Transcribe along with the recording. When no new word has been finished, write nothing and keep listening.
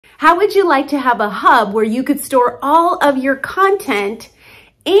How would you like to have a hub where you could store all of your content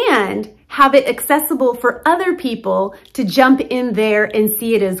and have it accessible for other people to jump in there and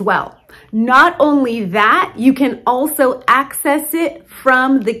see it as well? Not only that, you can also access it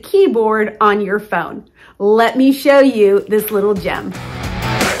from the keyboard on your phone. Let me show you this little gem.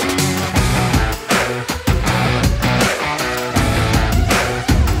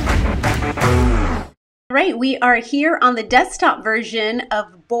 All right, we are here on the desktop version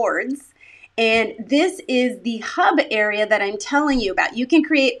of Boards, and this is the hub area that I'm telling you about. You can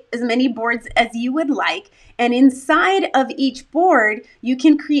create as many boards as you would like, and inside of each board, you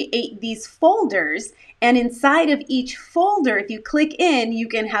can create these folders, and inside of each folder, if you click in, you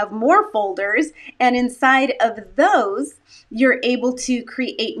can have more folders, and inside of those, you're able to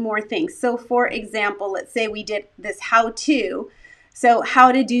create more things. So for example, let's say we did this how-to. So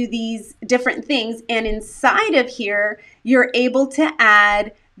how to do these different things, and inside of here, you're able to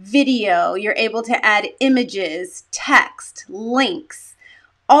add video, you're able to add images, text, links,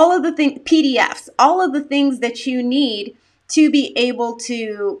 all of the things, PDFs, all of the things that you need to be able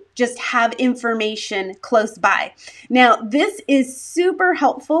to just have information close by. Now, this is super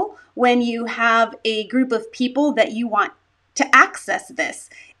helpful when you have a group of people that you want to access this.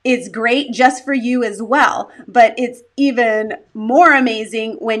 It's great just for you as well, but it's even more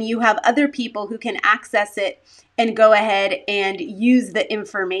amazing when you have other people who can access it and go ahead and use the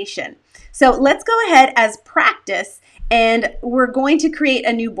information. So let's go ahead as practice, and we're going to create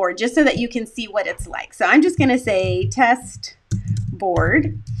a new board just so that you can see what it's like. So I'm just going to say test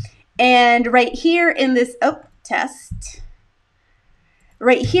board, and right here in this, test.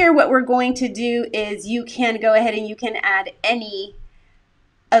 Right here, what we're going to do is you can go ahead and you can add any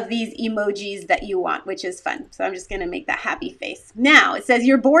of these emojis that you want, which is fun. So I'm just gonna make that happy face. Now it says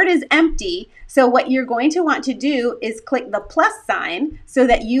your board is empty. So what you're going to want to do is click the plus sign so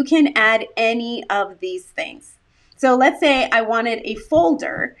that you can add any of these things. So let's say I wanted a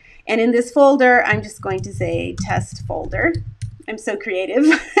folder, and in this folder, I'm just going to say test folder. I'm so creative.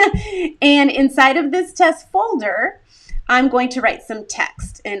 And inside of this test folder, I'm going to write some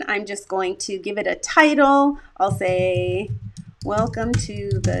text, and I'm just going to give it a title. I'll say, welcome to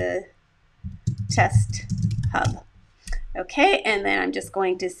the test hub. Okay, and then I'm just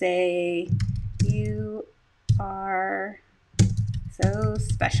going to say, you are so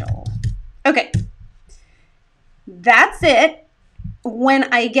special. Okay, that's it.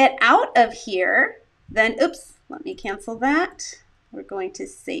 When I get out of here, then, oops, let me cancel that. We're going to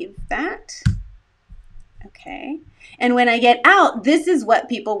save that. Okay, and when I get out, this is what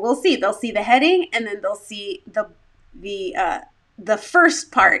people will see. They'll see the heading, and then they'll see the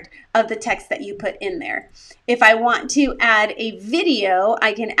first part of the text that you put in there. If I want to add a video,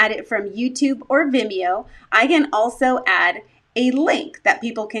 I can add it from YouTube or Vimeo. I can also add a link that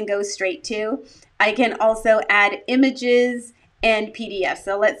people can go straight to. I can also add images and PDFs.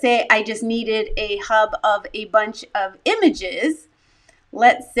 So let's say I just needed a hub of a bunch of images.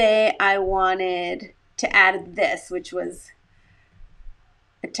 Let's say I wanted to add this, which was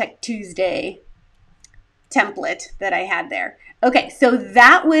a Tech Tuesday template that I had there. Okay, so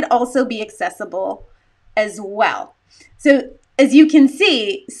that would also be accessible as well. So as you can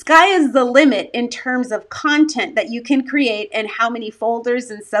see, sky is the limit in terms of content that you can create and how many folders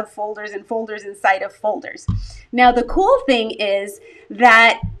and subfolders and folders inside of folders. Now, the cool thing is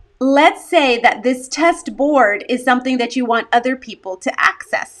that let's say that this test board is something that you want other people to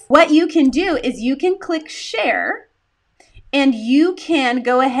access. What you can do is you can click share, and you can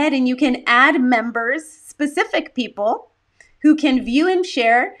go ahead and you can add members, specific people who can view and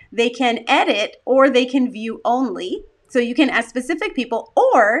share. They can edit, or they can view only. So you can add specific people,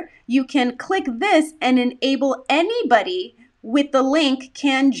 or you can click this and enable anybody with the link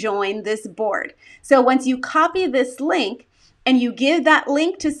can join this board. So once you copy this link and you give that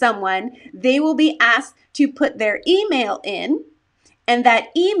link to someone, they will be asked to put their email in, and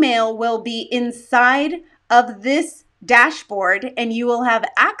that email will be inside of this dashboard, and you will have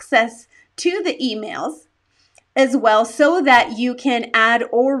access to the emails as well, so that you can add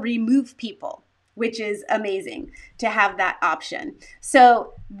or remove people, which is amazing to have that option.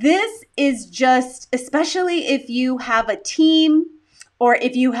 So this is just, especially if you have a team, or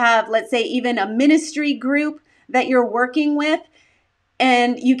if you have, let's say, even a ministry group that you're working with,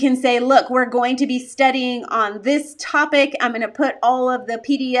 and you can say, look, we're going to be studying on this topic. I'm going to put all of the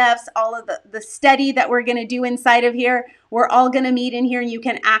PDFs, all of the study that we're going to do inside of here. We're all going to meet in here, and you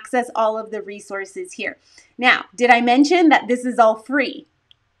can access all of the resources here. Now, did I mention that this is all free?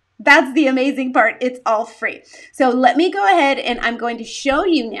 That's the amazing part. It's all free. So let me go ahead, and I'm going to show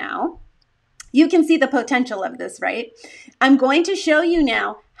you now. You can see the potential of this, right? I'm going to show you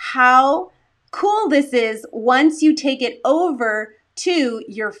now how cool this is once you take it over to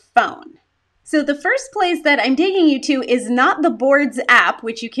your phone. So the first place that I'm taking you to is not the Boards app,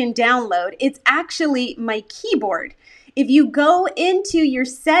 which you can download. It's actually my keyboard. If you go into your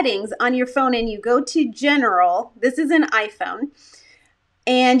settings on your phone and you go to General, this is an iPhone,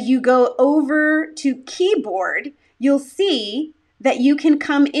 and you go over to Keyboard, you'll see that you can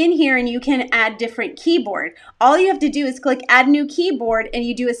come in here and you can add different keyboard. All you have to do is click Add New Keyboard and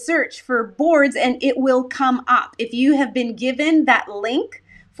you do a search for boards and it will come up. If you have been given that link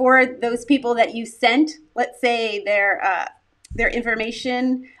for those people that you sent, let's say their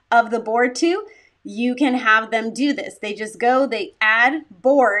information of the board to, you can have them do this. They just go, they add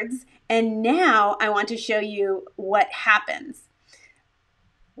boards, and now I want to show you what happens.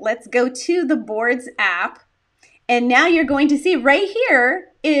 Let's go to the Boards app. And now you're going to see right here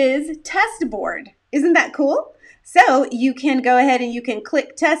is test board. Isn't that cool? So you can go ahead and you can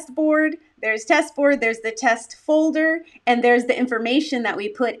click test board. There's test board, there's the test folder, and there's the information that we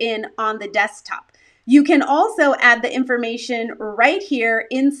put in on the desktop. You can also add the information right here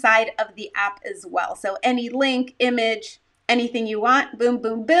inside of the app as well. So any link, image, anything you want, boom,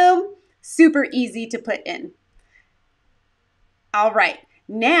 boom, boom, super easy to put in. All right.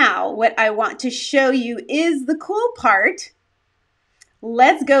 Now, what I want to show you is the cool part.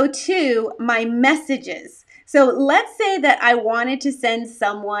 Let's go to my messages. So let's say that I wanted to send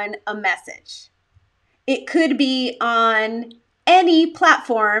someone a message. It could be on any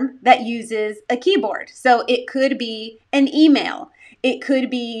platform that uses a keyboard. So it could be an email. It could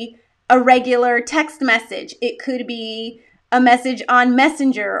be a regular text message. It could be a message on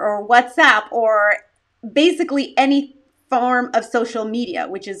Messenger or WhatsApp or basically any form of social media,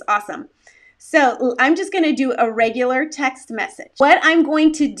 which is awesome. So I'm just going to do a regular text message. What I'm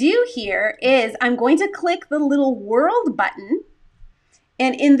going to do here is I'm going to click the little world button.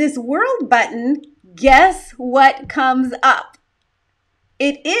 And in this world button, guess what comes up?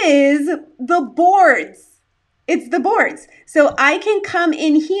 It is the boards. It's the boards. So I can come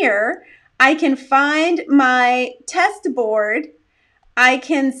in here. I can find my test board. I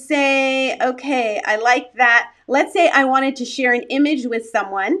can say, okay, I like that. Let's say I wanted to share an image with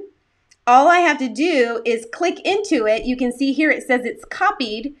someone. All I have to do is click into it. You can see here it says it's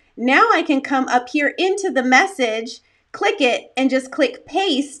copied. Now I can come up here into the message, click it, and just click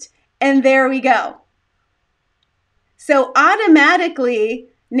paste, and there we go. So automatically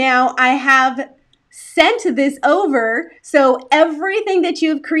now I have sent this over, so everything that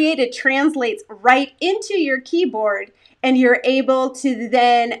you've created translates right into your keyboard, and you're able to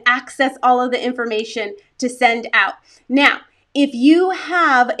then access all of the information to send out. Now, if you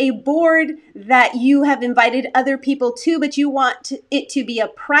have a board that you have invited other people to, but you want it to be a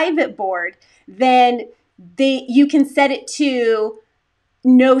private board, then you can set it to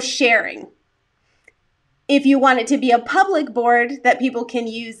no sharing. If you want it to be a public board that people can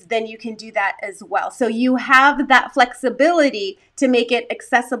use, then you can do that as well. So you have that flexibility to make it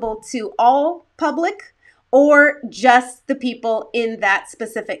accessible to all public or just the people in that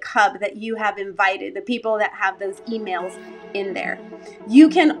specific hub that you have invited, the people that have those emails in there. You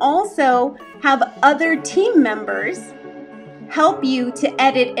can also have other team members help you to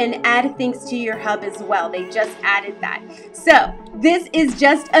edit and add things to your hub as well. They just added that. So this is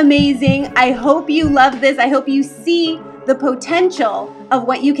just amazing. I hope you love this. I hope you see the potential of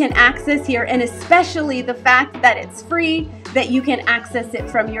what you can access here, and especially the fact that it's free, that you can access it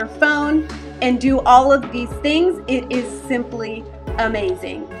from your phone and do all of these things. It is simply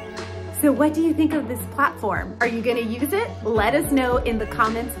amazing. So what do you think of this platform? Are you going to use it? Let us know in the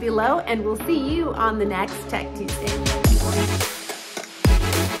comments below, and we'll see you on the next Tech Tuesday.